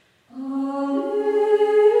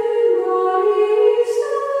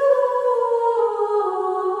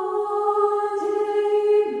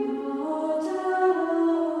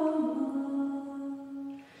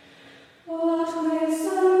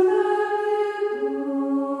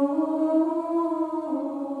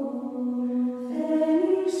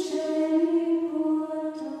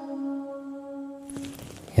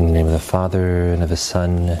Father, and of the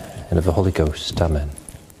Son, and of the Holy Ghost. Amen.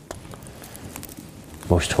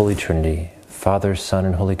 Most Holy Trinity, Father, Son,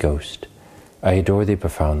 and Holy Ghost, I adore Thee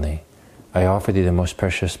profoundly. I offer Thee the most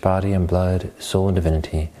precious body and blood, soul and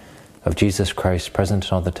divinity of Jesus Christ, present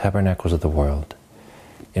in all the tabernacles of the world,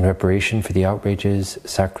 in reparation for the outrages,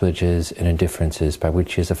 sacrileges, and indifferences by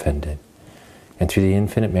which He is offended, and through the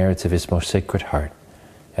infinite merits of His most sacred heart,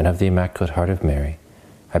 and of the Immaculate Heart of Mary,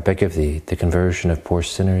 I beg of Thee the conversion of poor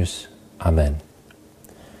sinners. Amen.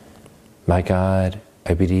 My God,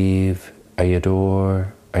 I believe, I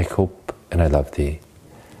adore, I hope, and I love Thee.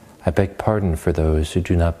 I beg pardon for those who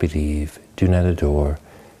do not believe, do not adore,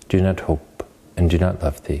 do not hope, and do not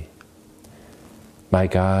love Thee. My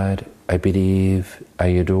God, I believe, I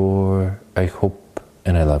adore, I hope,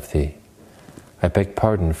 and I love Thee. I beg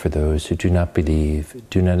pardon for those who do not believe,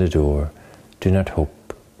 do not adore, do not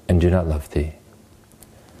hope, and do not love Thee.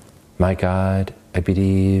 My God, I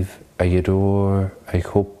believe, I adore, I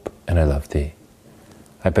hope, and I love Thee.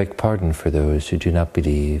 I beg pardon for those who do not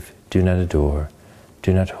believe, do not adore,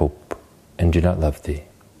 do not hope, and do not love Thee.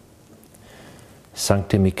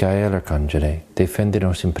 Sancte Michael Arcangele, defende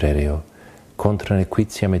nos imperio, contra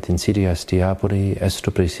nequitiam et insidias diaboli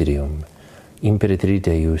est presidium, imperitri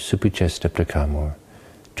Deus suppliceste precamur,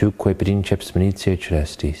 tuque princeps militiae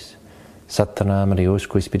celestis, Satana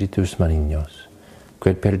Mariosque spiritus malignos,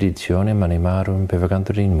 quel perditionem animarum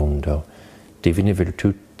pervagantur in mundo, divine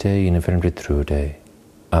virtute in infirmitrude.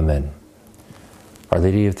 Amen. Our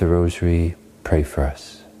Lady of the Rosary, pray for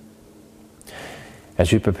us.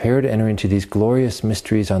 As we prepare to enter into these glorious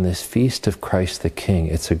mysteries on this feast of Christ the King,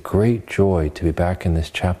 it's a great joy to be back in this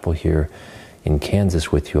chapel here in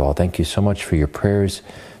Kansas with you all. Thank you so much for your prayers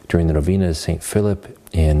during the novena of St. Philip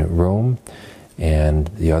in Rome, and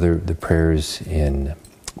the prayers in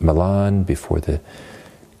Milan before the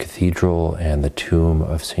cathedral and the tomb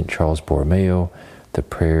of St. Charles Borromeo, the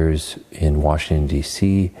prayers in Washington,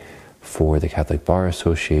 D.C. for the Catholic Bar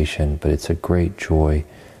Association, but it's a great joy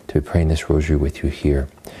to be praying this rosary with you here.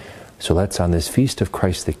 So let's, on this feast of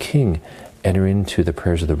Christ the King, enter into the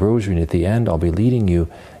prayers of the rosary, and at the end I'll be leading you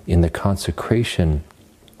in the consecration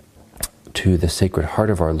to the Sacred Heart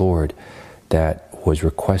of our Lord that was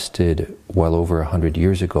requested well over 100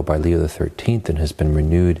 years ago by Leo XIII and has been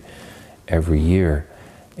renewed every year,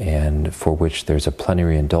 and for which there's a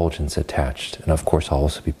plenary indulgence attached. And of course I'll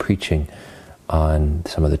also be preaching on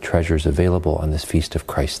some of the treasures available on this feast of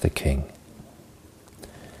Christ the King.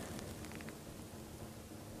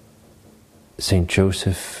 Saint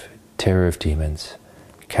Joseph, terror of demons,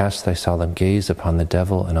 cast thy solemn gaze upon the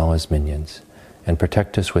devil and all his minions, and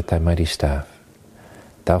protect us with thy mighty staff.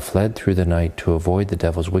 Thou fled through the night to avoid the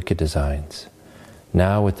devil's wicked designs.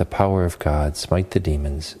 Now with the power of God smite the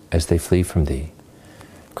demons as they flee from thee.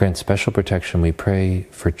 Grant special protection, we pray,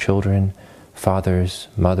 for children, fathers,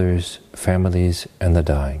 mothers, families, and the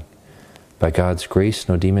dying. By God's grace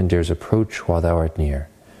no demon dares approach while thou art near.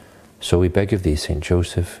 So we beg of thee, Saint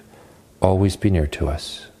Joseph, always be near to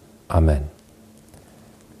us. Amen.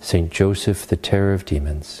 Saint Joseph, the terror of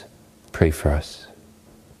demons, pray for us.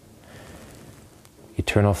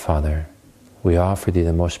 Eternal Father, we offer Thee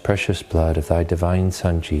the most precious blood of Thy divine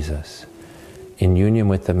Son, Jesus, in union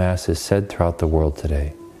with the Masses said throughout the world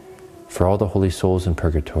today, for all the holy souls in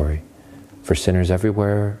purgatory, for sinners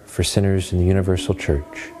everywhere, for sinners in the universal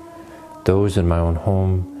Church, those in my own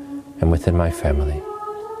home and within my family.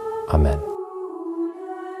 Amen.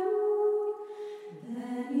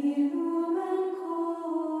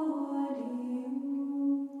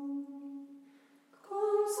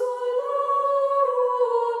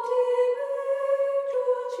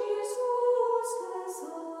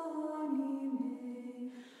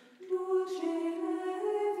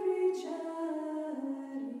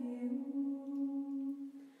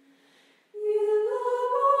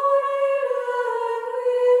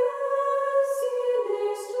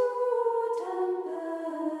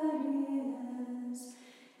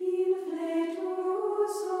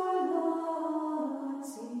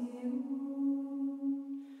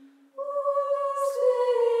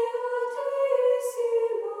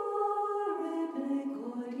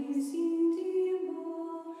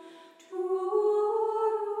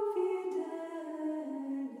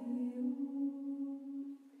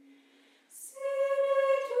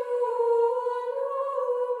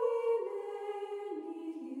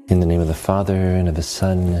 In the name of the Father, and of the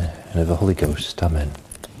Son, and of the Holy Ghost. Amen.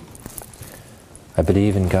 I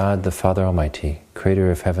believe in God, the Father Almighty,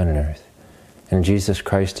 creator of heaven and earth, and in Jesus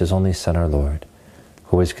Christ, His only Son, our Lord,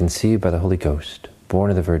 who was conceived by the Holy Ghost, born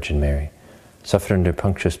of the Virgin Mary, suffered under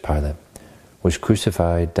Pontius Pilate, was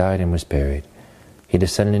crucified, died, and was buried. He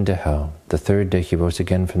descended into hell. The third day he rose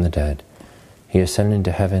again from the dead. He ascended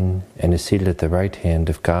into heaven and is seated at the right hand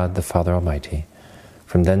of God the Father Almighty.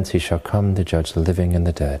 From thence he shall come to judge the living and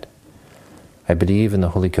the dead. I believe in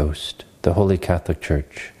the Holy Ghost, the Holy Catholic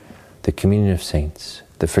Church, the communion of saints,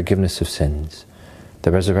 the forgiveness of sins,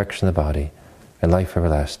 the resurrection of the body, and life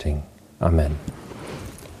everlasting. Amen.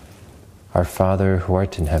 Our Father, who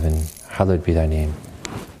art in heaven, hallowed be thy name.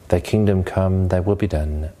 Thy kingdom come, thy will be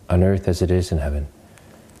done, on earth as it is in heaven.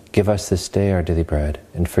 Give us this day our daily bread,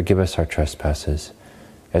 and forgive us our trespasses,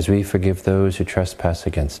 as we forgive those who trespass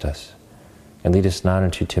against us. And lead us not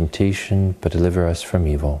into temptation, but deliver us from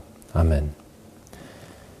evil. Amen.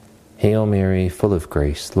 Hail Mary, full of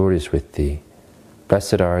grace, Lord is with thee.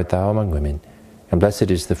 Blessed art thou among women, and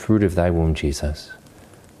blessed is the fruit of thy womb, Jesus.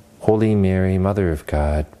 Holy Mary, Mother of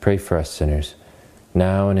God, pray for us sinners,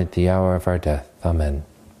 now and at the hour of our death. Amen.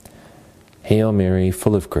 Hail Mary,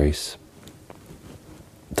 full of grace,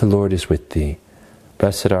 the Lord is with thee.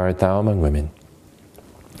 Blessed art thou among women,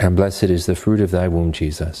 and blessed is the fruit of thy womb,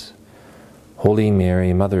 Jesus. Holy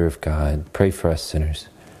Mary, Mother of God, pray for us sinners,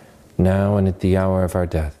 now and at the hour of our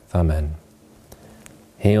death. Amen.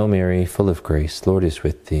 Hail Mary, full of grace, Lord is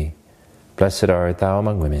with thee. Blessed art thou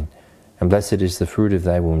among women, and blessed is the fruit of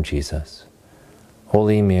thy womb, Jesus.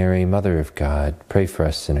 Holy Mary, Mother of God, pray for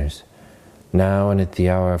us sinners, now and at the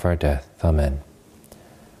hour of our death. Amen.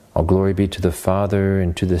 All glory be to the Father,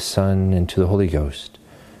 and to the Son, and to the Holy Ghost,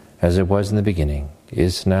 as it was in the beginning,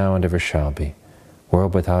 is now, and ever shall be,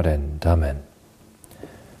 world without end. Amen.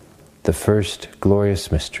 The first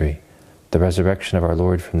glorious mystery, the resurrection of our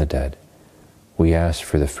Lord from the dead. We ask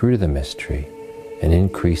for the fruit of the mystery, an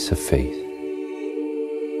increase of faith.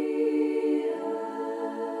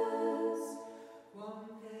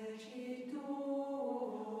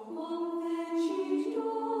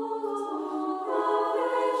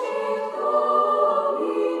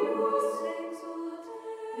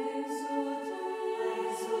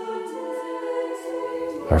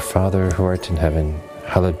 Our Father, who art in heaven,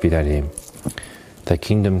 hallowed be thy name. Thy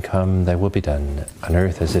kingdom come, thy will be done, on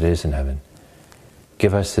earth as it is in heaven.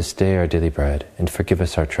 Give us this day our daily bread, and forgive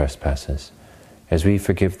us our trespasses, as we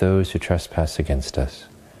forgive those who trespass against us.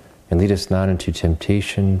 And lead us not into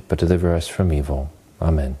temptation, but deliver us from evil.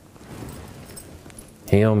 Amen.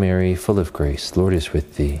 Hail Mary, full of grace, Lord is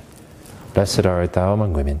with thee. Blessed art thou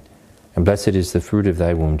among women, and blessed is the fruit of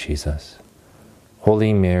thy womb, Jesus.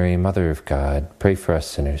 Holy Mary, Mother of God, pray for us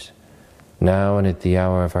sinners, now and at the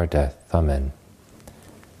hour of our death. Amen.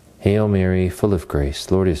 Hail Mary, full of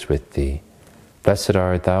grace, Lord is with thee. Blessed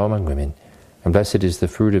art thou among women, and blessed is the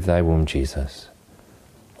fruit of thy womb, Jesus.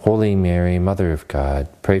 Holy Mary, Mother of God,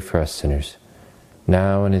 pray for us sinners,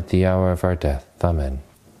 now and at the hour of our death. Amen.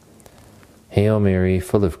 Hail Mary,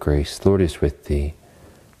 full of grace, Lord is with thee.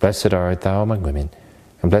 Blessed art thou among women,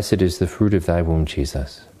 and blessed is the fruit of thy womb,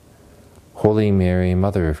 Jesus. Holy Mary,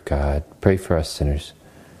 Mother of God, pray for us sinners,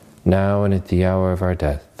 now and at the hour of our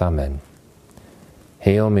death. Amen.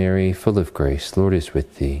 Hail Mary, full of grace, Lord is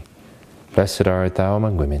with thee. Blessed art thou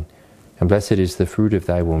among women, and blessed is the fruit of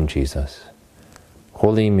thy womb, Jesus.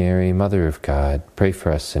 Holy Mary, Mother of God, pray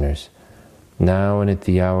for us sinners, now and at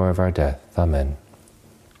the hour of our death. Amen.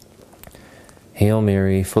 Hail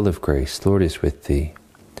Mary, full of grace, Lord is with thee.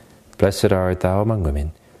 Blessed art thou among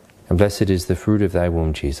women, and blessed is the fruit of thy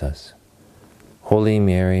womb, Jesus. Holy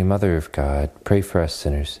Mary, Mother of God, pray for us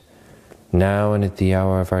sinners, now and at the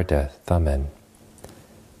hour of our death. Amen.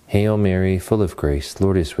 Hail Mary, full of grace,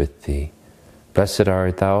 Lord is with thee. Blessed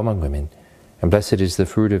art thou among women, and blessed is the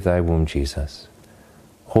fruit of thy womb, Jesus.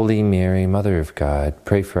 Holy Mary, Mother of God,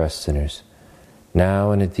 pray for us sinners,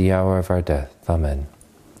 now and at the hour of our death. Amen.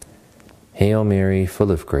 Hail Mary,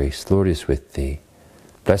 full of grace, Lord is with thee.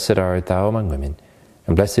 Blessed art thou among women,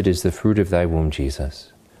 and blessed is the fruit of thy womb,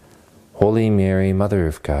 Jesus. Holy Mary, Mother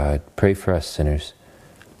of God, pray for us sinners,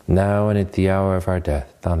 now and at the hour of our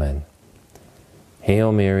death. Amen.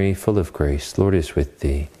 Hail Mary, full of grace, Lord is with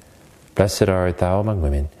thee. Blessed art thou among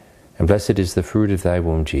women, and blessed is the fruit of thy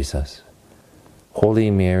womb, Jesus.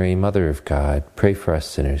 Holy Mary, Mother of God, pray for us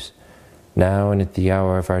sinners, now and at the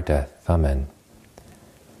hour of our death. Amen.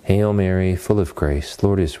 Hail Mary, full of grace,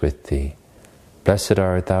 Lord is with thee. Blessed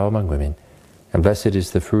art thou among women, and blessed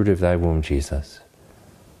is the fruit of thy womb, Jesus.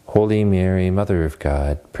 Holy Mary, Mother of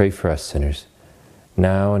God, pray for us sinners,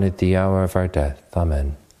 now and at the hour of our death.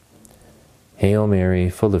 Amen. Hail Mary,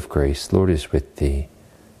 full of grace, Lord is with thee.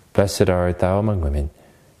 Blessed art thou among women,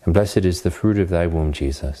 and blessed is the fruit of thy womb,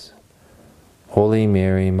 Jesus. Holy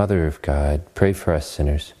Mary, Mother of God, pray for us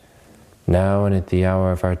sinners, now and at the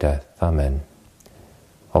hour of our death. Amen.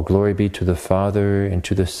 All glory be to the Father, and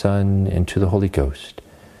to the Son, and to the Holy Ghost,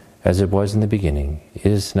 as it was in the beginning,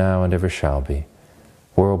 is now, and ever shall be,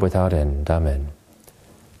 world without end. Amen.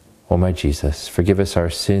 O my Jesus, forgive us our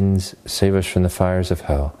sins, save us from the fires of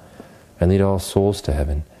hell, and lead all souls to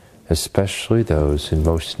heaven, especially those in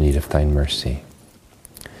most need of thy mercy.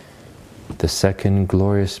 The second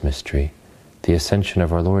glorious mystery, the Ascension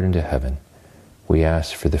of our Lord into heaven. We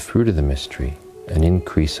ask for the fruit of the mystery, an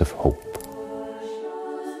increase of hope.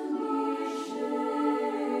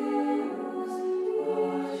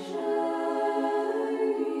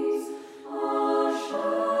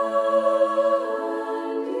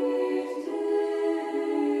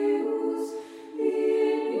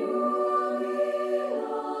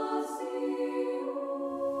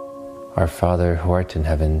 Our Father, who art in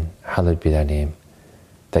heaven, hallowed be thy name.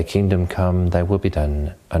 Thy kingdom come, thy will be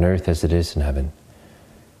done, on earth as it is in heaven.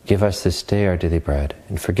 Give us this day our daily bread,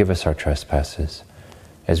 and forgive us our trespasses,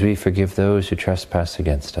 as we forgive those who trespass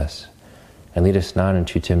against us. And lead us not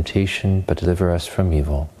into temptation, but deliver us from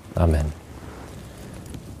evil. Amen.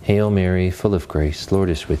 Hail Mary, full of grace, Lord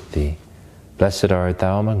is with thee. Blessed art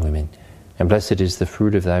thou among women, and blessed is the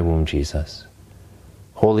fruit of thy womb, Jesus.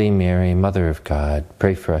 Holy Mary, Mother of God,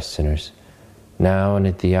 pray for us sinners, now and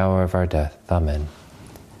at the hour of our death. Amen.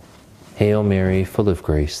 Hail Mary, full of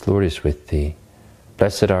grace, Lord is with thee.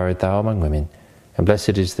 Blessed art thou among women, and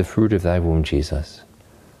blessed is the fruit of thy womb, Jesus.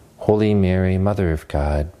 Holy Mary, Mother of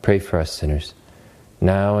God, pray for us sinners,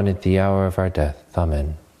 now and at the hour of our death.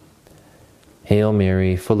 Amen. Hail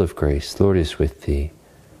Mary, full of grace, Lord is with thee.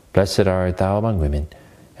 Blessed art thou among women,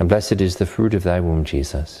 and blessed is the fruit of thy womb,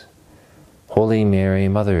 Jesus. Holy Mary,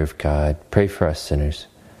 Mother of God, pray for us sinners,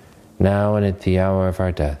 now and at the hour of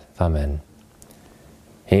our death. Amen.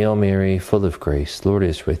 Hail Mary, full of grace, Lord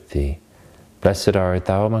is with thee. Blessed art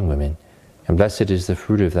thou among women, and blessed is the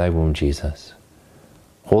fruit of thy womb, Jesus.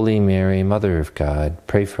 Holy Mary, Mother of God,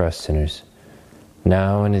 pray for us sinners,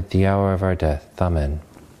 now and at the hour of our death. Amen.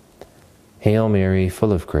 Hail Mary,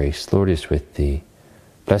 full of grace, Lord is with thee.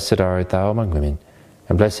 Blessed art thou among women,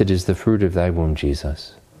 and blessed is the fruit of thy womb,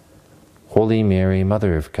 Jesus. Holy Mary,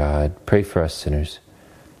 Mother of God, pray for us sinners,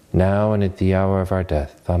 now and at the hour of our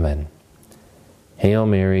death. Amen. Hail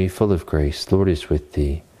Mary, full of grace, Lord is with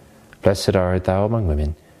thee. Blessed art thou among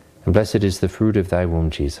women, and blessed is the fruit of thy womb,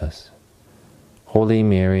 Jesus. Holy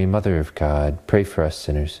Mary, Mother of God, pray for us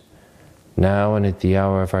sinners, now and at the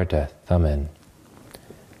hour of our death. Amen.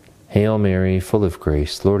 Hail Mary, full of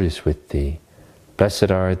grace, Lord is with thee. Blessed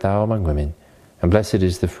art thou among women, and blessed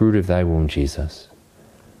is the fruit of thy womb, Jesus.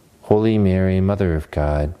 Holy Mary, Mother of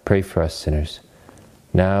God, pray for us sinners,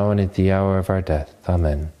 now and at the hour of our death.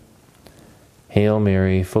 Amen. Hail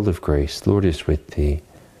Mary, full of grace, Lord is with thee.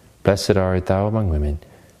 Blessed art thou among women,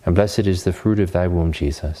 and blessed is the fruit of thy womb,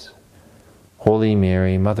 Jesus. Holy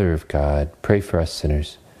Mary, Mother of God, pray for us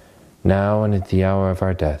sinners, now and at the hour of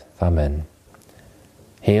our death. Amen.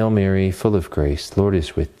 Hail Mary, full of grace, Lord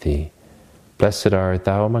is with thee. Blessed art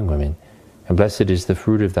thou among women, and blessed is the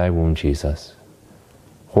fruit of thy womb, Jesus.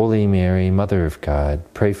 Holy Mary, Mother of God,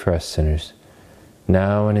 pray for us sinners,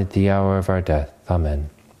 now and at the hour of our death. Amen.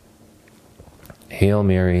 Hail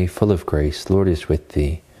Mary, full of grace, Lord is with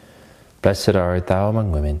thee. Blessed art thou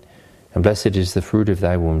among women, and blessed is the fruit of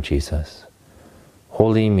thy womb, Jesus.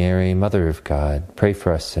 Holy Mary, Mother of God, pray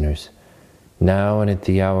for us sinners, now and at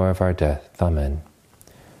the hour of our death. Amen.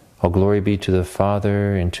 All glory be to the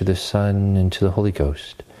Father, and to the Son, and to the Holy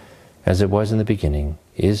Ghost, as it was in the beginning,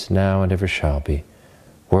 is now, and ever shall be,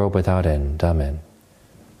 world without end. Amen.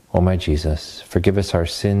 O my Jesus, forgive us our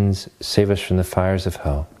sins, save us from the fires of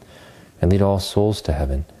hell, and lead all souls to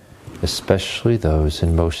heaven, especially those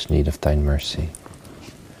in most need of thy mercy.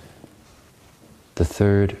 The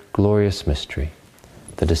third glorious mystery,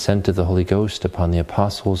 the descent of the Holy Ghost upon the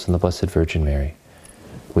apostles and the Blessed Virgin Mary.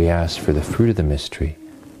 We ask for the fruit of the mystery,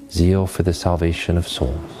 zeal for the salvation of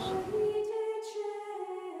souls.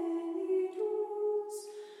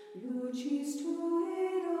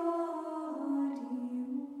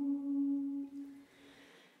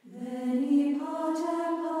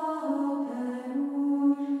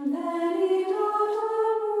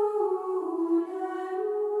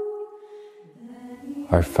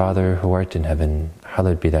 Our Father, who art in heaven,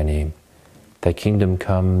 hallowed be thy name. Thy kingdom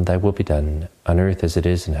come, thy will be done, on earth as it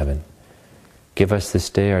is in heaven. Give us this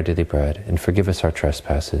day our daily bread, and forgive us our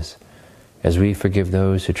trespasses, as we forgive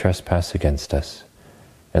those who trespass against us.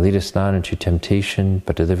 And lead us not into temptation,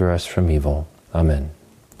 but deliver us from evil. Amen.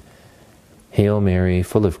 Hail Mary,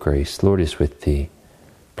 full of grace, Lord is with thee.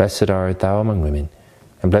 Blessed art thou among women,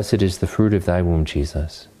 and blessed is the fruit of thy womb,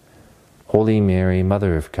 Jesus. Holy Mary,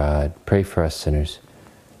 Mother of God, pray for us sinners,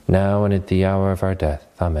 now and at the hour of our death.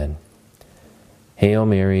 Amen. Hail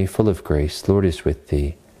Mary, full of grace, Lord is with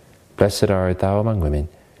thee. Blessed art thou among women,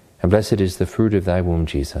 and blessed is the fruit of thy womb,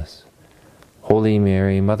 Jesus. Holy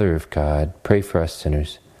Mary, Mother of God, pray for us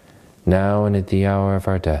sinners, now and at the hour of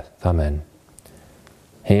our death. Amen.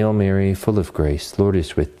 Hail Mary, full of grace, Lord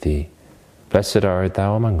is with thee. Blessed art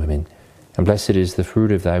thou among women, and blessed is the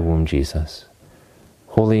fruit of thy womb, Jesus.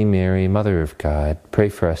 Holy Mary, Mother of God, pray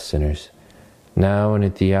for us sinners, now and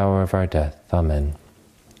at the hour of our death. Amen.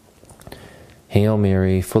 Hail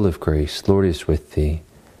Mary, full of grace, Lord is with thee.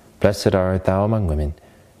 Blessed art thou among women,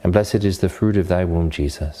 and blessed is the fruit of thy womb,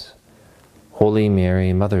 Jesus. Holy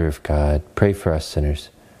Mary, Mother of God, pray for us sinners,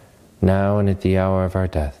 now and at the hour of our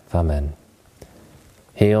death. Amen.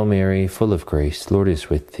 Hail Mary, full of grace, Lord is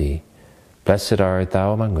with thee. Blessed art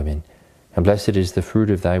thou among women, and blessed is the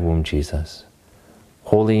fruit of thy womb, Jesus.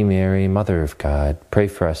 Holy Mary, Mother of God, pray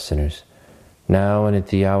for us sinners, now and at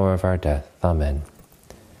the hour of our death. Amen.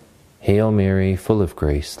 Hail Mary, full of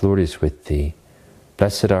grace, Lord is with thee.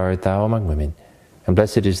 Blessed art thou among women, and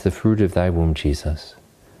blessed is the fruit of thy womb, Jesus.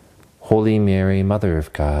 Holy Mary, Mother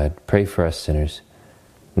of God, pray for us sinners,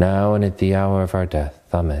 now and at the hour of our death.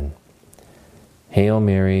 Amen. Hail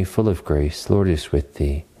Mary, full of grace, Lord is with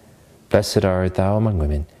thee. Blessed art thou among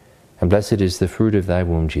women, and blessed is the fruit of thy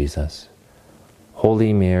womb, Jesus.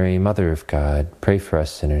 Holy Mary, Mother of God, pray for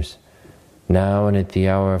us sinners, now and at the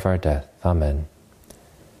hour of our death. Amen.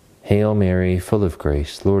 Hail Mary, full of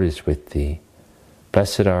grace, Lord is with thee.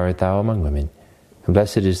 Blessed art thou among women, and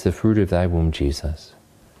blessed is the fruit of thy womb, Jesus.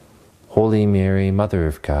 Holy Mary, Mother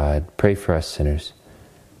of God, pray for us sinners,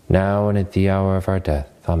 now and at the hour of our death.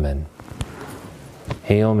 Amen.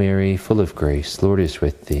 Hail Mary, full of grace, Lord is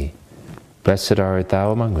with thee. Blessed art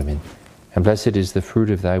thou among women, and blessed is the fruit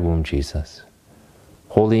of thy womb, Jesus.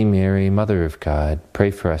 Holy Mary, Mother of God,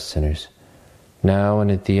 pray for us sinners, now and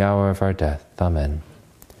at the hour of our death. Amen.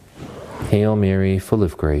 Hail Mary, full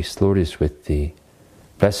of grace, Lord is with thee.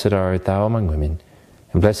 Blessed art thou among women,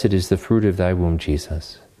 and blessed is the fruit of thy womb,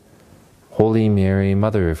 Jesus. Holy Mary,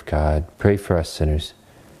 Mother of God, pray for us sinners,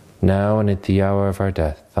 now and at the hour of our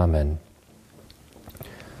death. Amen.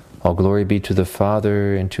 All glory be to the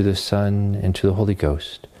Father, and to the Son, and to the Holy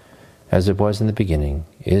Ghost, as it was in the beginning,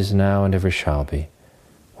 is now, and ever shall be,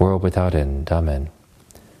 world without end. Amen.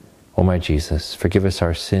 O my Jesus, forgive us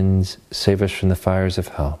our sins, save us from the fires of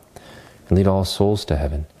hell, and lead all souls to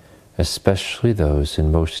heaven, especially those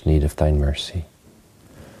in most need of thy mercy.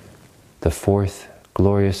 The fourth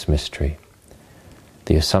glorious mystery,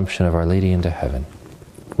 the Assumption of Our Lady into heaven.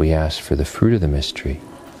 We ask for the fruit of the mystery,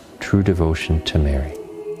 true devotion to Mary.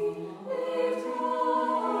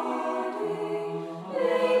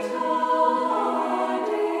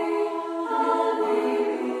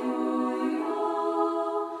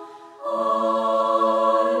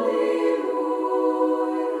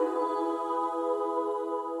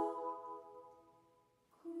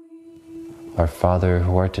 Our Father,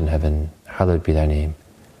 who art in heaven, hallowed be thy name.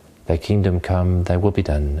 Thy kingdom come, thy will be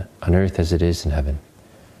done, on earth as it is in heaven.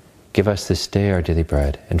 Give us this day our daily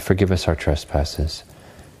bread, and forgive us our trespasses,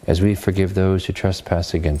 as we forgive those who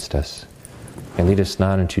trespass against us. And lead us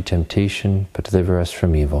not into temptation, but deliver us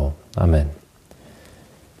from evil. Amen.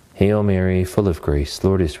 Hail Mary, full of grace,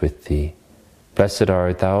 Lord is with thee. Blessed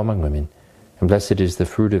art thou among women, and blessed is the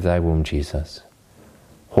fruit of thy womb, Jesus.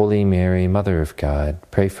 Holy Mary, Mother of God,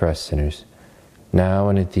 pray for us sinners, now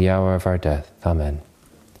and at the hour of our death. Amen.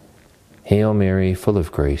 Hail Mary, full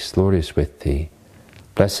of grace, Lord is with thee.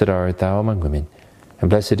 Blessed art thou among women, and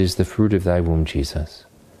blessed is the fruit of thy womb, Jesus.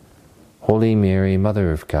 Holy Mary,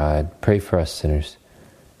 Mother of God, pray for us sinners,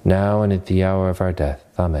 now and at the hour of our death.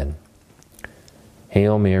 Amen.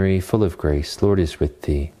 Hail Mary, full of grace, Lord is with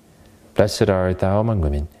thee. Blessed art thou among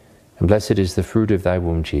women, and blessed is the fruit of thy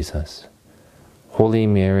womb, Jesus. Holy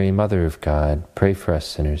Mary, Mother of God, pray for us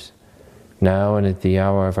sinners, now and at the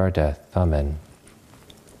hour of our death. Amen.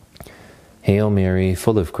 Hail Mary,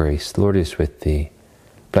 full of grace, Lord is with thee.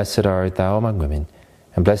 Blessed art thou among women,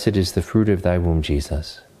 and blessed is the fruit of thy womb,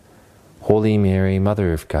 Jesus. Holy Mary,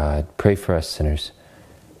 Mother of God, pray for us sinners,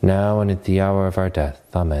 now and at the hour of our death.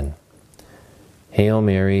 Amen. Hail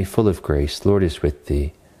Mary, full of grace, Lord is with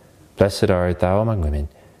thee. Blessed art thou among women,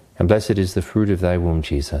 and blessed is the fruit of thy womb,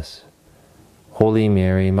 Jesus. Holy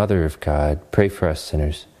Mary, Mother of God, pray for us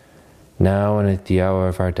sinners, now and at the hour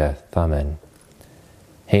of our death. Amen.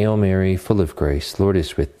 Hail Mary, full of grace, Lord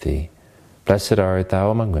is with thee. Blessed art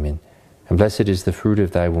thou among women, and blessed is the fruit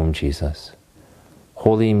of thy womb, Jesus.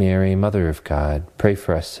 Holy Mary, Mother of God, pray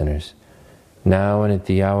for us sinners, now and at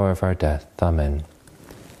the hour of our death. Amen.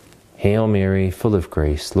 Hail Mary, full of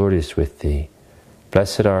grace, Lord is with thee.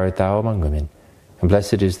 Blessed art thou among women, and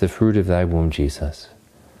blessed is the fruit of thy womb, Jesus.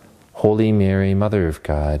 Holy Mary, Mother of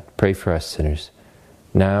God, pray for us sinners,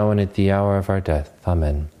 now and at the hour of our death.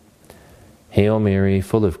 Amen. Hail Mary,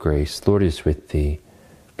 full of grace, Lord is with thee.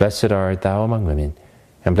 Blessed art thou among women,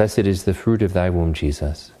 and blessed is the fruit of thy womb,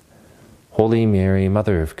 Jesus. Holy Mary,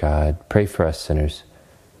 Mother of God, pray for us sinners,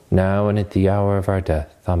 now and at the hour of our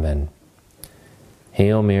death. Amen.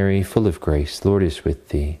 Hail Mary, full of grace, Lord is with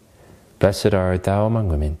thee. Blessed art thou among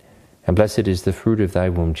women, and blessed is the fruit of thy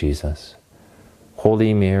womb, Jesus.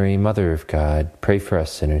 Holy Mary, Mother of God, pray for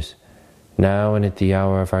us sinners, now and at the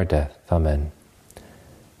hour of our death. Amen.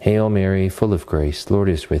 Hail Mary, full of grace, Lord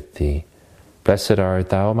is with thee. Blessed art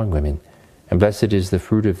thou among women, and blessed is the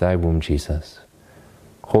fruit of thy womb, Jesus.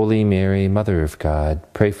 Holy Mary, Mother of God,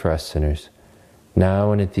 pray for us sinners,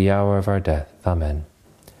 now and at the hour of our death. Amen.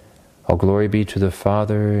 All glory be to the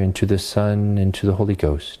Father, and to the Son, and to the Holy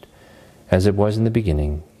Ghost, as it was in the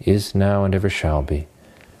beginning, is now, and ever shall be,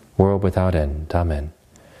 world without end. Amen.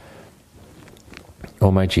 O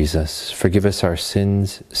my Jesus, forgive us our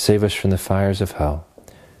sins, save us from the fires of hell,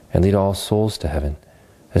 and lead all souls to heaven,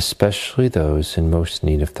 especially those in most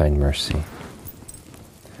need of thine mercy.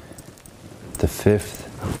 The fifth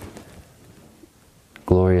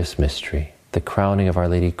glorious mystery, the crowning of Our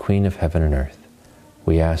Lady, Queen of heaven and earth.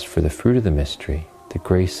 We ask for the fruit of the mystery, the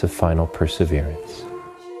grace of final perseverance.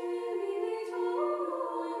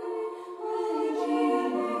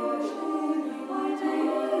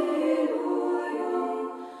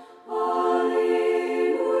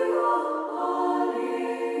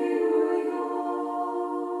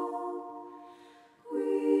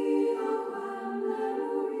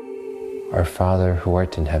 Our Father, who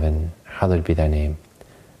art in heaven, hallowed be thy name.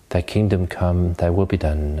 Thy kingdom come, thy will be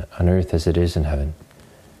done, on earth as it is in heaven.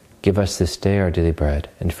 Give us this day our daily bread,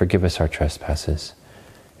 and forgive us our trespasses,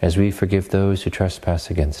 as we forgive those who trespass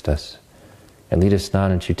against us. And lead us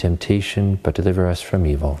not into temptation, but deliver us from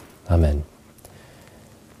evil. Amen.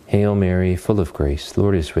 Hail Mary, full of grace,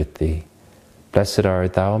 Lord is with thee. Blessed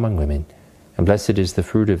art thou among women, and blessed is the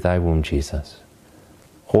fruit of thy womb, Jesus.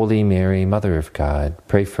 Holy Mary, Mother of God,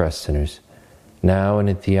 pray for us sinners, now and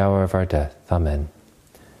at the hour of our death. Amen.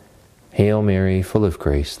 Hail Mary, full of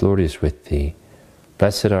grace, Lord is with thee.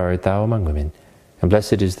 Blessed art thou among women, and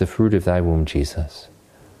blessed is the fruit of thy womb, Jesus.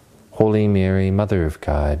 Holy Mary, Mother of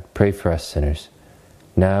God, pray for us sinners,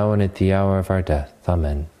 now and at the hour of our death.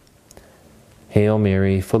 Amen. Hail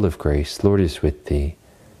Mary, full of grace, Lord is with thee.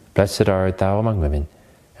 Blessed art thou among women,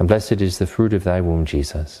 and blessed is the fruit of thy womb,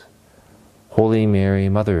 Jesus. Holy Mary,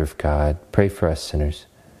 Mother of God, pray for us sinners,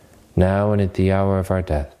 now and at the hour of our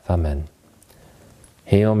death. Amen.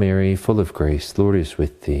 Hail Mary, full of grace, Lord is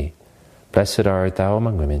with thee. Blessed art thou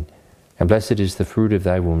among women, and blessed is the fruit of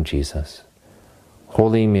thy womb, Jesus.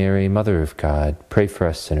 Holy Mary, Mother of God, pray for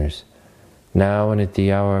us sinners, now and at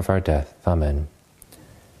the hour of our death. Amen.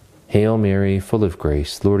 Hail Mary, full of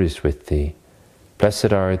grace, Lord is with thee.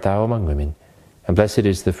 Blessed art thou among women, and blessed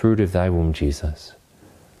is the fruit of thy womb, Jesus.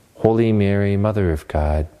 Holy Mary, Mother of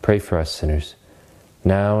God, pray for us sinners,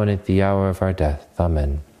 now and at the hour of our death.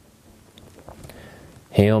 Amen.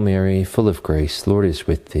 Hail Mary, full of grace, Lord is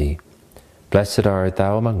with thee. Blessed art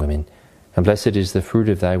thou among women, and blessed is the fruit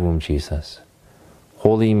of thy womb, Jesus.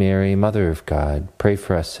 Holy Mary, Mother of God, pray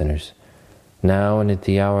for us sinners, now and at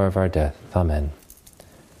the hour of our death. Amen.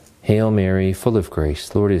 Hail Mary, full of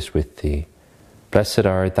grace, Lord is with thee. Blessed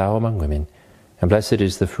art thou among women, and blessed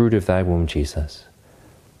is the fruit of thy womb, Jesus.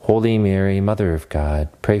 Holy Mary, Mother of God,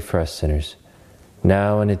 pray for us sinners,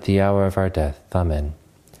 now and at the hour of our death. Amen.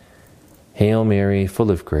 Hail Mary, full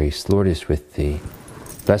of grace, Lord is with thee.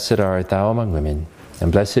 Blessed art thou among women,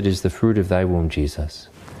 and blessed is the fruit of thy womb, Jesus.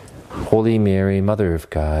 Holy Mary, Mother of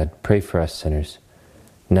God, pray for us sinners,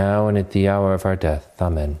 now and at the hour of our death.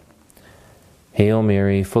 Amen. Hail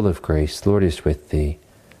Mary, full of grace, Lord is with thee.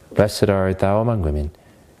 Blessed art thou among women,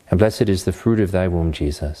 and blessed is the fruit of thy womb,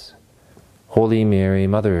 Jesus. Holy Mary,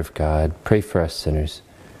 Mother of God, pray for us sinners,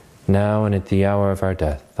 now and at the hour of our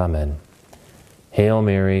death. Amen. Hail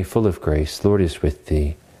Mary, full of grace, Lord is with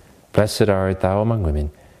thee. Blessed art thou among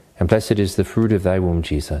women, and blessed is the fruit of thy womb,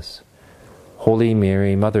 Jesus. Holy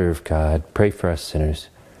Mary, Mother of God, pray for us sinners,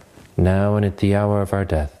 now and at the hour of our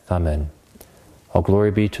death. Amen. All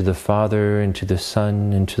glory be to the Father, and to the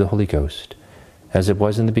Son, and to the Holy Ghost, as it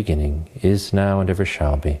was in the beginning, is now, and ever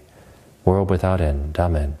shall be, world without end.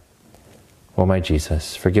 Amen. O my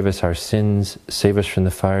Jesus, forgive us our sins, save us from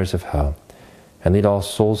the fires of hell, and lead all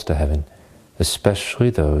souls to heaven, especially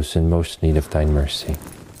those in most need of thine mercy.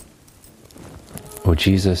 O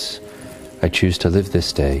Jesus, I choose to live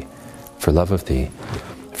this day for love of thee,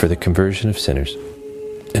 for the conversion of sinners,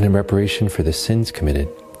 and in reparation for the sins committed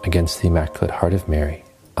against the Immaculate Heart of Mary.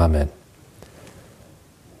 Amen.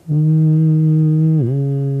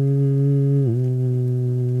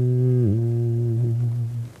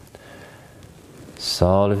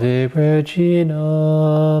 Salve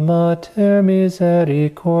Regina, Mater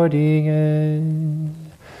Misericordiae,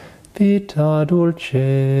 vita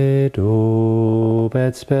dulcedo,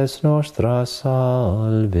 et spes nostra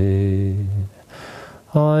salve.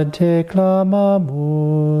 A te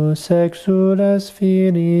clamamus, exules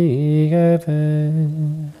filii Eve,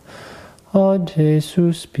 a te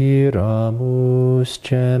suspiramus,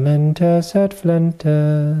 gementes et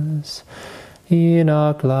flentes, in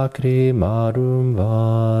ac lacrimarum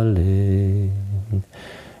vale.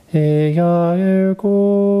 Ea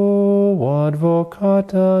ergo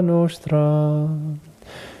advocata nostra,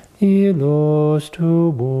 illos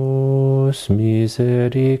tuos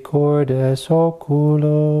misericordes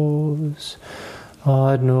oculos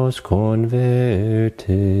ad nos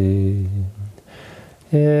converte.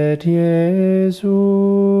 Et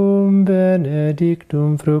Iesum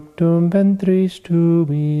benedictum fructum ventris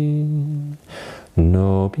tui,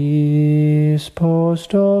 nobis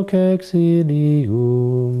post hoc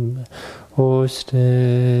exilium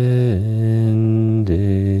ostende.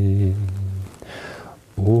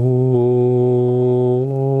 O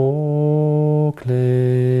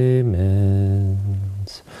clemens,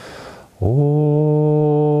 O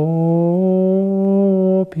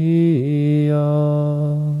pia,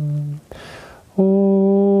 O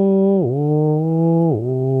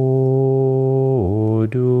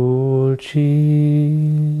dulcis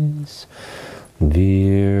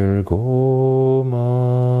Virgo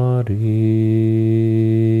Maria.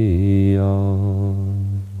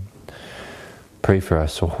 Pray for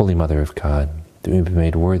us, O Holy Mother of God, that we may be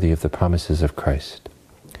made worthy of the promises of Christ.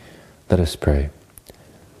 Let us pray.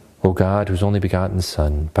 O God, whose only begotten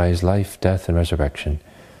Son, by his life, death, and resurrection,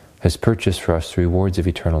 has purchased for us the rewards of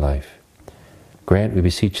eternal life, grant, we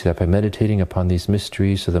beseech you, that by meditating upon these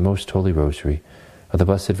mysteries of the most holy Rosary of the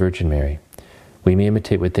Blessed Virgin Mary, we may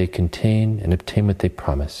imitate what they contain and obtain what they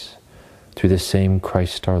promise. Through the same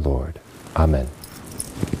Christ our Lord. Amen.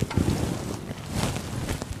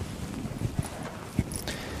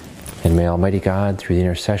 And may Almighty God, through the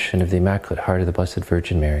intercession of the Immaculate Heart of the Blessed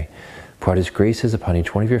Virgin Mary, pour out his graces upon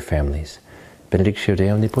each one of your families. Benedictio Dei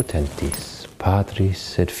Omnipotentis,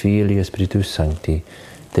 Patris et Filii et Spiritus Sancti,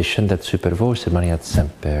 descendat super vos et maneat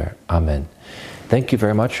semper. Amen. Thank you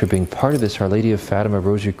very much for being part of this Our Lady of Fatima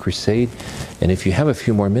Rosary Crusade. And if you have a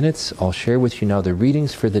few more minutes, I'll share with you now the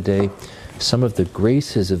readings for the day, some of the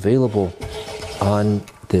graces available on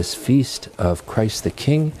this feast of Christ the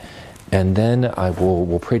King. And then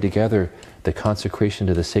we'll pray together the consecration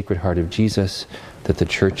to the Sacred Heart of Jesus that the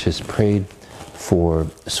Church has prayed for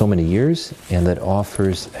so many years, and that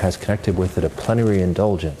has connected with it a plenary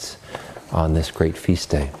indulgence on this great feast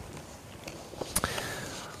day.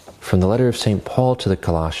 From the letter of St. Paul to the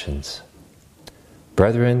Colossians.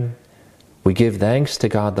 Brethren, we give thanks to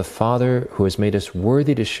God the Father, who has made us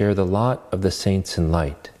worthy to share the lot of the saints in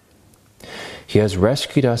light. He has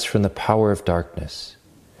rescued us from the power of darkness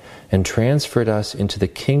and transferred us into the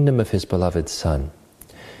kingdom of his beloved Son,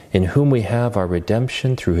 in whom we have our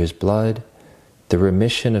redemption through his blood, the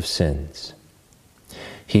remission of sins.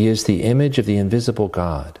 He is the image of the invisible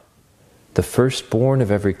God, the firstborn of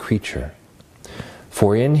every creature.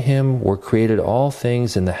 For in him were created all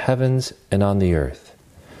things in the heavens and on the earth,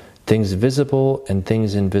 things visible and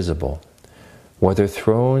things invisible, whether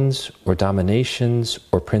thrones or dominations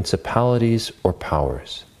or principalities or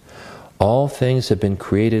powers. All things have been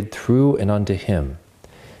created through and unto him,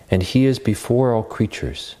 and he is before all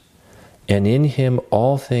creatures, and in him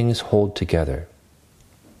all things hold together.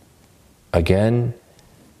 Again,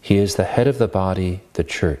 he is the head of the body, the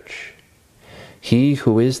Church. He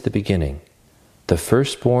who is the beginning, the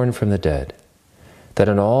firstborn from the dead, that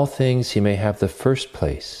in all things he may have the first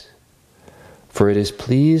place. For it has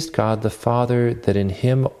pleased God the Father that in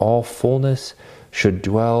him all fullness should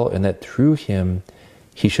dwell, and that through him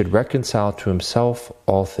he should reconcile to himself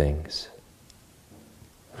all things,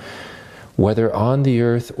 whether on the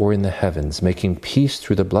earth or in the heavens, making peace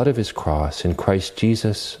through the blood of his cross, in Christ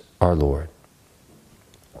Jesus our Lord.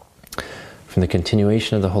 From the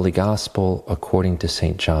continuation of the Holy Gospel according to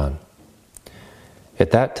St. John.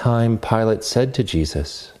 At that time Pilate said to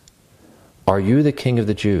Jesus, "Are you the King of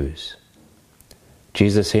the Jews?"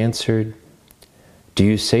 Jesus answered, "Do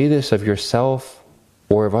you say this of yourself,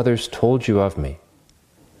 or have others told you of me?"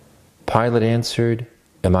 Pilate answered,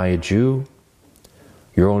 "Am I a Jew?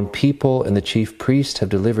 Your own people and the chief priests have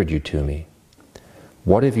delivered you to me.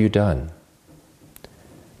 What have you done?"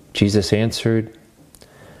 Jesus answered,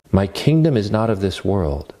 "My kingdom is not of this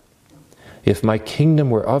world. If my kingdom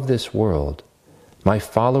were of this world, my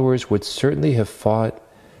followers would certainly have fought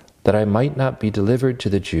that I might not be delivered to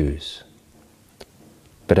the Jews.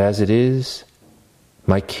 But as it is,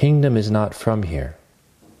 My kingdom is not from here."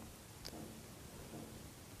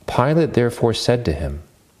 Pilate therefore said to him,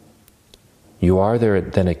 "You are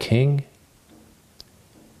then a king?"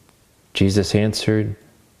 Jesus answered,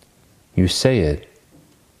 "You say it.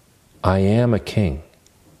 I am a king.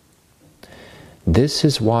 This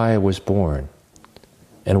is why I was born,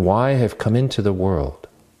 and why I have come into the world,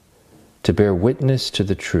 to bear witness to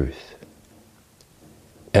the truth.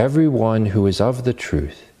 Everyone who is of the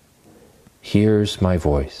truth hears my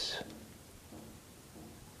voice."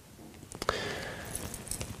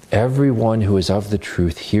 Everyone who is of the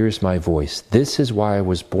truth hears my voice. This is why I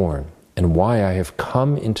was born, and why I have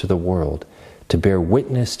come into the world, to bear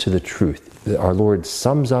witness to the truth. Our Lord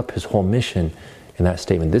sums up his whole mission in that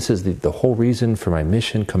statement. This is the whole reason for my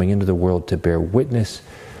mission coming into the world, to bear witness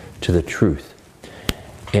to the truth.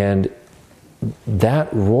 And that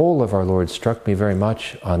role of our Lord struck me very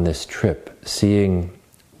much on this trip, seeing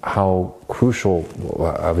how crucial,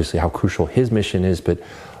 obviously how crucial his mission is, but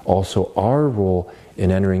also our role in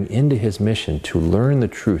entering into his mission to learn the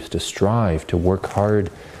truth, to strive, to work hard,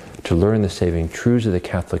 to learn the saving truths of the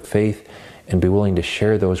Catholic faith, and be willing to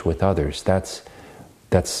share those with others. That's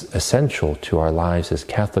essential to our lives as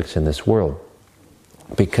Catholics in this world,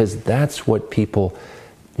 because that's what people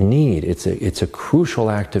need. It's a crucial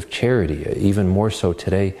act of charity, even more so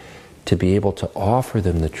today, to be able to offer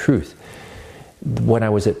them the truth. When I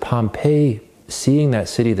was at Pompeii, seeing that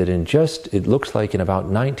city that it looks like in about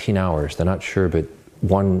 19 hours, they're not sure, but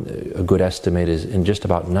a good estimate is in just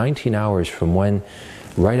about 19 hours from when,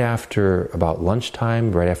 right after about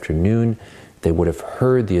lunchtime, right after noon, they would have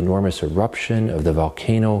heard the enormous eruption of the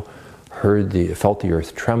volcano, felt the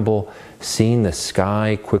earth tremble, seen the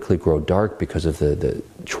sky quickly grow dark because of the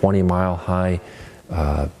 20-mile-high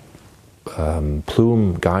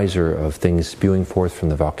plume geyser of things spewing forth from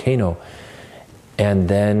the volcano. And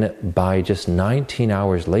then by just 19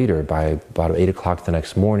 hours later, by about 8 o'clock the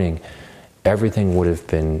next morning, everything would have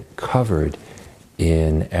been covered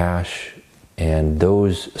in ash, and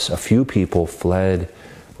a few people fled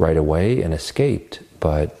right away and escaped,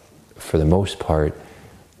 but for the most part,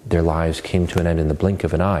 their lives came to an end in the blink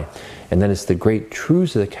of an eye. And then it's the great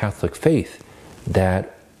truths of the Catholic faith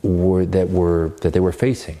that they were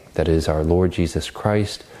facing. That is, our Lord Jesus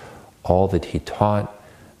Christ, all that he taught,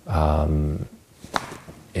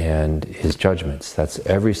 and his judgments. That's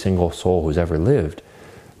every single soul who's ever lived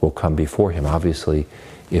will come before him. Obviously,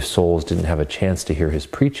 if souls didn't have a chance to hear his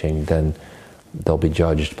preaching, then they'll be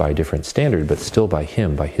judged by a different standard, but still by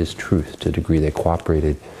him, by his truth, to the degree they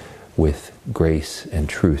cooperated with grace and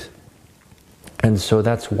truth. And so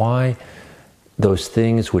that's why those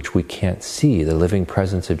things which we can't see, the living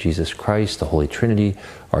presence of Jesus Christ, the Holy Trinity,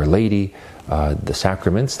 Our Lady, the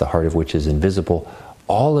sacraments, the heart of which is invisible,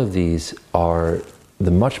 all of these are the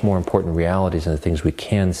much more important realities and the things we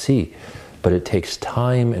can see. But it takes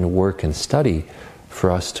time and work and study for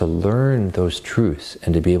us to learn those truths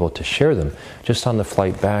and to be able to share them. Just on the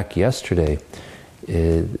flight back yesterday,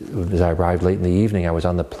 as I arrived late in the evening, I was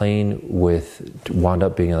on the plane wound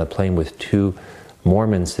up being on the plane with two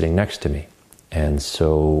Mormons sitting next to me. And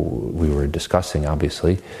so we were discussing,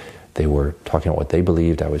 obviously, they were talking about what they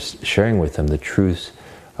believed. I was sharing with them the truths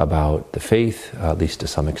about the faith, at least to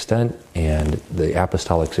some extent, and the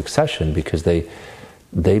apostolic succession, because they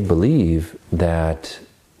believe that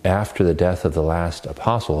after the death of the last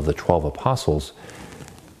apostle, of the 12 apostles,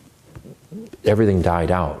 everything died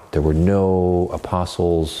out. There were no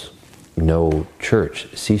apostles, no church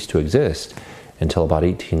ceased to exist until about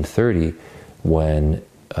 1830, when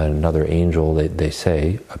another angel, they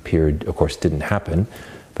say, appeared. Of course, didn't happen,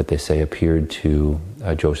 but they say appeared to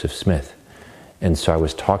Joseph Smith. And so I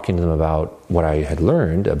was talking to them about what I had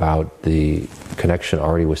learned about the connection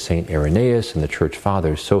already with St. Irenaeus and the Church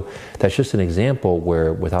Fathers. So that's just an example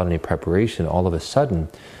where, without any preparation, all of a sudden,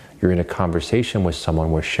 you're in a conversation with someone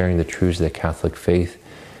where sharing the truths of the Catholic faith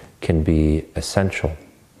can be essential.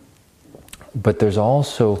 But there's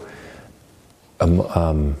also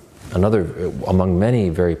another, among many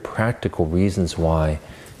very practical reasons why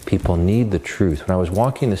people need the truth. When I was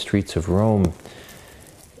walking the streets of Rome,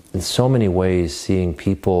 in so many ways, seeing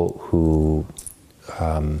people who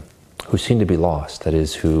seem to be lost, that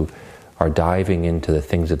is, who are diving into the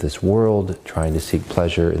things of this world, trying to seek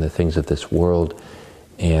pleasure in the things of this world,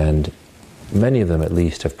 and many of them at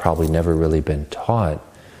least have probably never really been taught,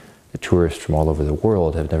 the tourists from all over the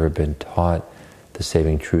world have never been taught the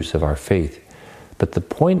saving truths of our faith. But the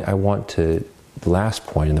last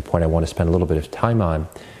point, and the point I want to spend a little bit of time on,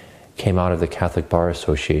 came out of the Catholic Bar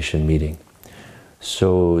Association meeting.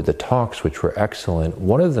 So the talks, which were excellent,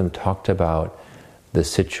 one of them talked about the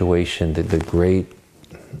situation, the great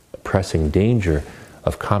pressing danger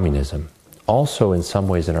of communism. Also, in some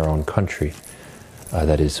ways, in our own country. Our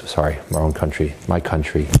own country, my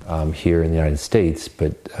country, here in the United States,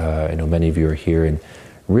 but I know many of you are here, and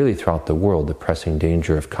really throughout the world, the pressing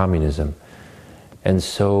danger of communism. And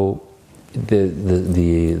so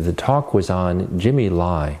the talk was on Jimmy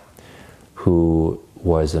Lai, who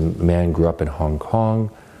was a man, grew up in Hong Kong,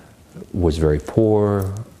 was very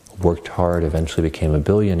poor, worked hard, eventually became a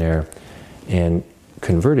billionaire, and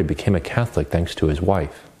converted, became a Catholic thanks to his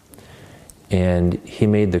wife. And he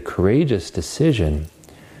made the courageous decision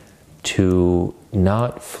to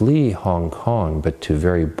not flee Hong Kong, but to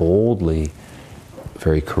very boldly,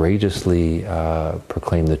 very courageously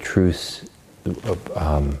proclaim the truths,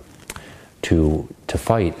 to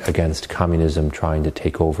fight against communism trying to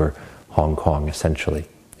take over Hong Kong, essentially.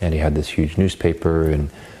 And he had this huge newspaper and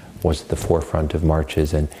was at the forefront of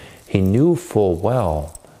marches. And he knew full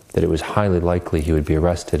well that it was highly likely he would be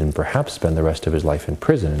arrested and perhaps spend the rest of his life in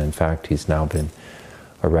prison. And in fact, he's now been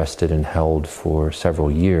arrested and held for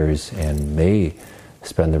several years and may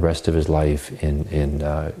spend the rest of his life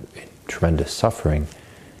in tremendous suffering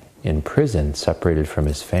in prison, separated from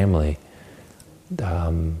his family,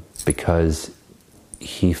 because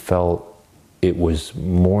he felt it was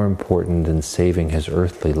more important than saving his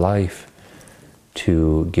earthly life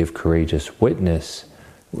to give courageous witness,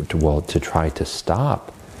 to try to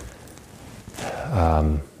stop,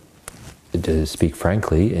 to speak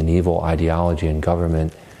frankly, an evil ideology and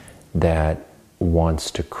government that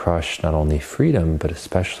wants to crush not only freedom, but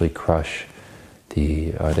especially crush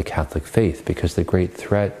the Catholic faith, because the great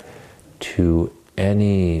threat to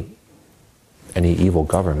any evil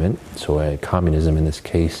government, so communism in this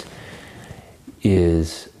case,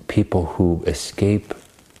 is people who escape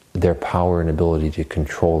their power and ability to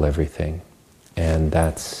control everything. And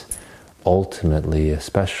that's ultimately,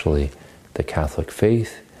 especially, the Catholic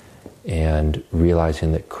faith, and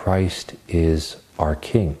realizing that Christ is our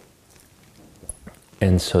King.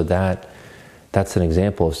 And so that's an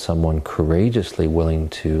example of someone courageously willing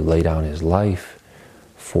to lay down his life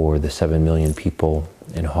for the 7 million people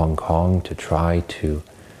in Hong Kong, to try to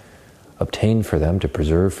obtain for them, to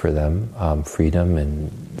preserve for them freedom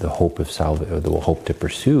and the hope of the hope to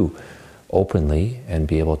pursue openly and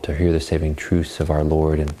be able to hear the saving truths of our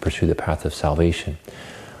Lord and pursue the path of salvation.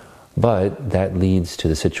 But that leads to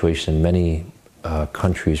the situation in many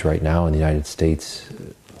countries right now. In the United States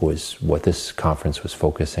was what this conference was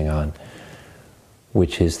focusing on,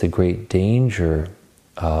 which is the great danger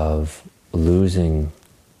of losing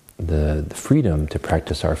the freedom to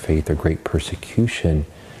practice our faith, or great persecution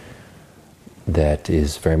that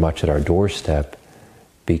is very much at our doorstep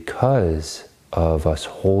because of us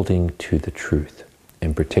holding to the truth.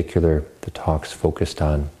 In particular, the talks focused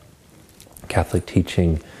on Catholic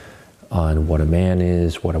teaching on what a man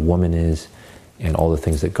is, what a woman is, and all the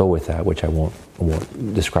things that go with that, which I won't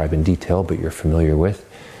describe in detail, but you're familiar with,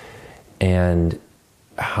 and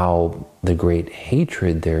how the great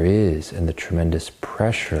hatred there is and the tremendous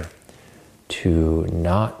pressure to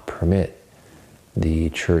not permit the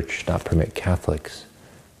Church, not permit Catholics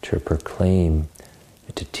to proclaim,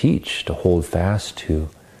 to teach, to hold fast to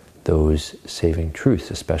those saving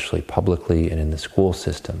truths, especially publicly and in the school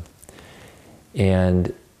system.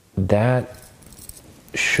 And that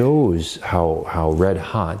shows how red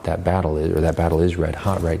hot that battle is, or that battle is red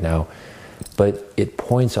hot right now. But it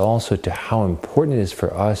points also to how important it is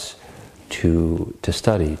for us to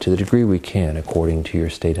study to the degree we can according to your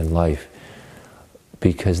state in life.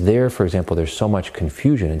 Because there, for example, there's so much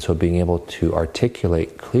confusion, and so being able to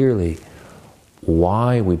articulate clearly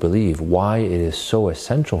why we believe, why it is so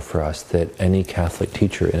essential for us that any Catholic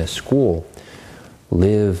teacher in a school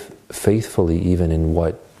live faithfully even in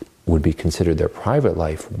what would be considered their private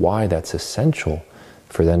life, why that's essential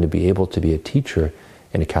for them to be able to be a teacher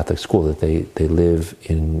in a Catholic school, that they live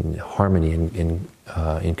in harmony,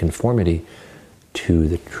 in conformity to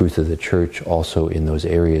the truth of the Church, also in those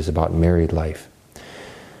areas about married life.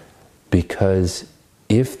 Because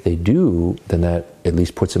if they do, then that at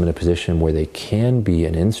least puts them in a position where they can be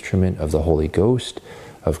an instrument of the Holy Ghost,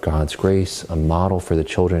 of God's grace, a model for the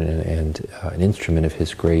children, and an instrument of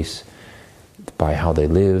His grace by how they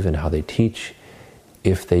live and how they teach.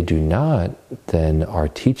 If they do not, then our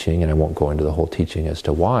teaching, and I won't go into the whole teaching as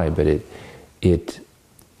to why, but it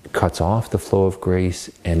cuts off the flow of grace,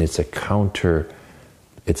 and it's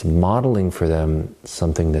it's modeling for them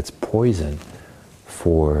something that's poison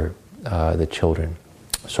for the children.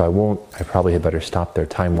 So I probably had better stop there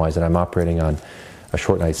time-wise, and I'm operating on a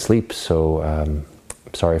short night's sleep, so I'm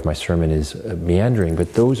sorry if my sermon is meandering,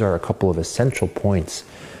 but those are a couple of essential points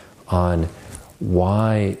on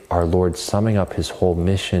why our Lord, summing up His whole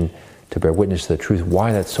mission to bear witness to the truth.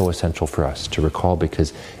 Why that's so essential for us to recall,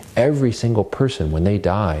 because every single person, when they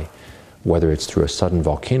die, whether it's through a sudden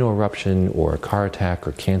volcano eruption or a car attack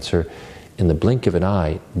or cancer, in the blink of an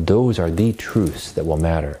eye, those are the truths that will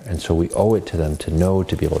matter. And so we owe it to them to know,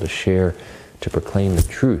 to be able to share, to proclaim the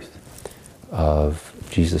truth of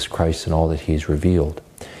Jesus Christ and all that He's revealed.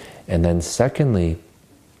 And then secondly,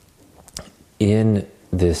 in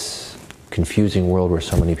this confusing world where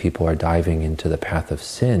so many people are diving into the path of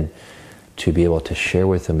sin, to be able to share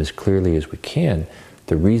with them as clearly as we can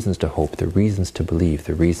the reasons to hope, the reasons to believe,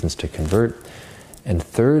 the reasons to convert. And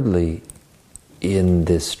thirdly, in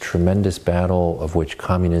this tremendous battle of which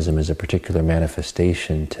communism is a particular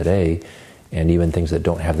manifestation today, and even things that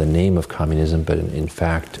don't have the name of communism but in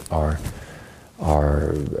fact are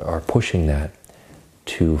pushing that,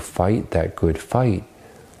 to fight that good fight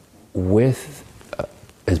with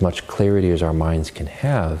as much clarity as our minds can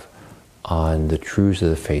have on the truths of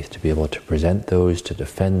the faith, to be able to present those, to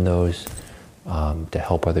defend those, to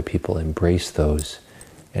help other people embrace those,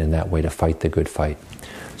 and in that way to fight the good fight.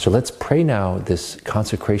 So let's pray now this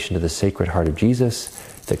consecration to the Sacred Heart of Jesus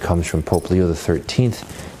that comes from Pope Leo XIII.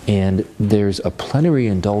 And there's a plenary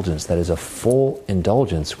indulgence, that is a full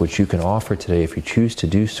indulgence, which you can offer today if you choose to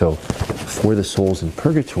do so for the souls in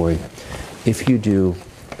purgatory, if you do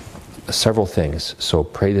several things. So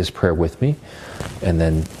pray this prayer with me. And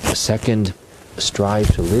then second,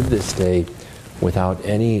 strive to live this day without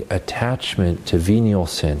any attachment to venial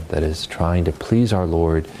sin, that is, trying to please our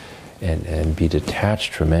Lord and be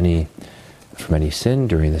detached from any sin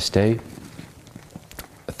during this day.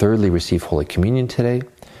 Thirdly, receive Holy Communion today.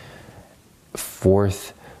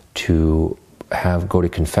 Fourth, to go to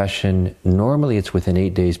confession. Normally it's within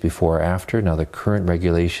 8 days before or after. Now the current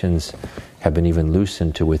regulations have been even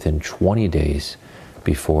loosened to within 20 days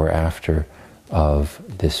before or after of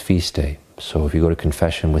this feast day. So if you go to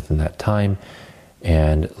confession within that time.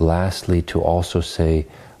 And lastly, to also say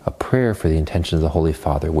a prayer for the intentions of the Holy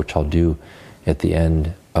Father, which I'll do at the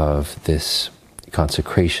end of this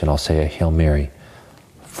consecration. I'll say a Hail Mary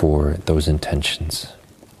for those intentions.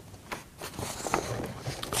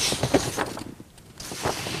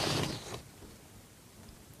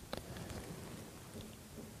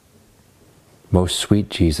 Most sweet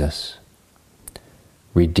Jesus,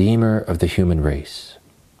 Redeemer of the human race,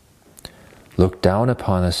 look down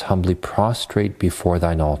upon us humbly prostrate before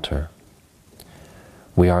Thine altar.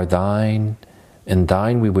 We are Thine, and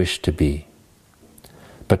Thine we wish to be.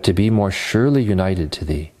 But to be more surely united to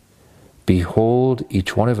Thee, behold,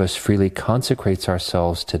 each one of us freely consecrates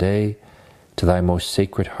ourselves today to Thy most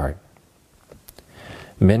sacred heart.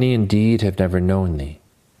 Many indeed have never known Thee.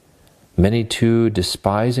 Many too,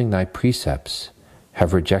 despising Thy precepts,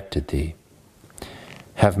 have rejected Thee.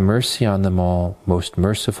 Have mercy on them all, most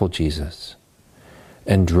merciful Jesus,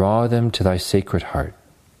 and draw them to Thy sacred heart.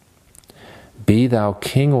 Be Thou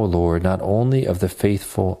King, O Lord, not only of the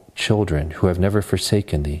faithful children who have never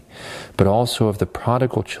forsaken Thee, but also of the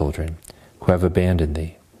prodigal children who have abandoned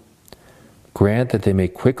Thee. Grant that they may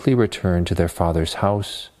quickly return to their Father's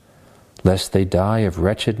house, lest they die of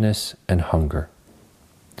wretchedness and hunger.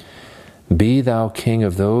 Be Thou King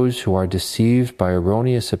of those who are deceived by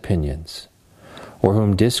erroneous opinions, or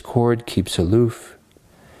whom discord keeps aloof,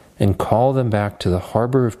 and call them back to the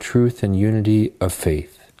harbor of truth and unity of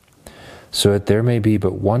faith, so that there may be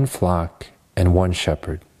but one flock and one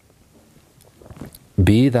shepherd.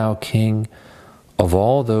 Be Thou King of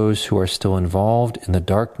all those who are still involved in the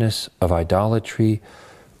darkness of idolatry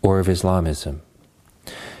or of Islamism,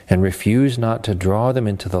 and refuse not to draw them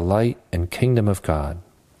into the light and kingdom of God.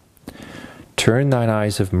 Turn Thine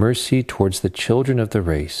eyes of mercy towards the children of the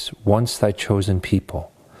race, once Thy chosen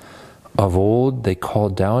people. Of old they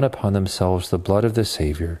called down upon themselves the blood of the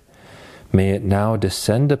Savior. May it now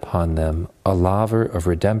descend upon them a laver of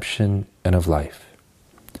redemption and of life.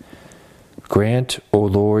 Grant, O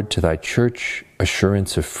Lord, to Thy Church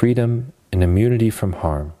assurance of freedom and immunity from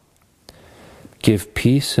harm. Give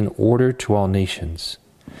peace and order to all nations,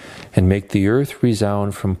 and make the earth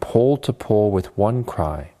resound from pole to pole with one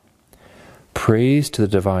cry. Praise to the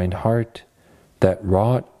divine heart that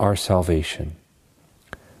wrought our salvation.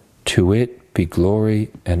 To it be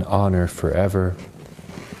glory and honor forever.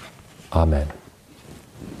 Amen.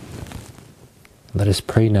 Let us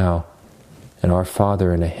pray now in Our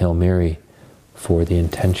Father and a Hail Mary for the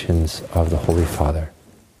intentions of the Holy Father.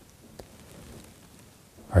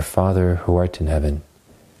 Our Father, who art in heaven,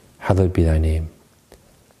 hallowed be Thy name.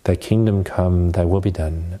 Thy kingdom come, Thy will be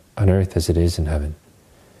done, on earth as it is in heaven.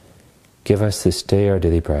 Give us this day our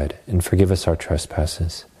daily bread, and forgive us our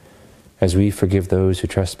trespasses, as we forgive those who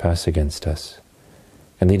trespass against us.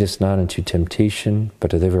 And lead us not into temptation,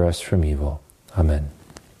 but deliver us from evil. Amen.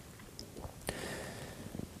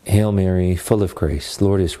 Hail Mary, full of grace, the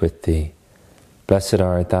Lord is with thee. Blessed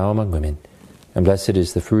art thou among women, and blessed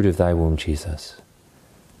is the fruit of thy womb, Jesus.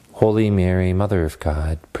 Holy Mary, Mother of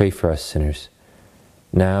God, pray for us sinners,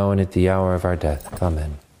 now and at the hour of our death.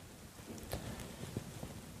 Amen.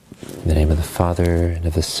 In the name of the Father, and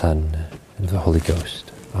of the Son, and of the Holy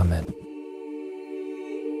Ghost. Amen.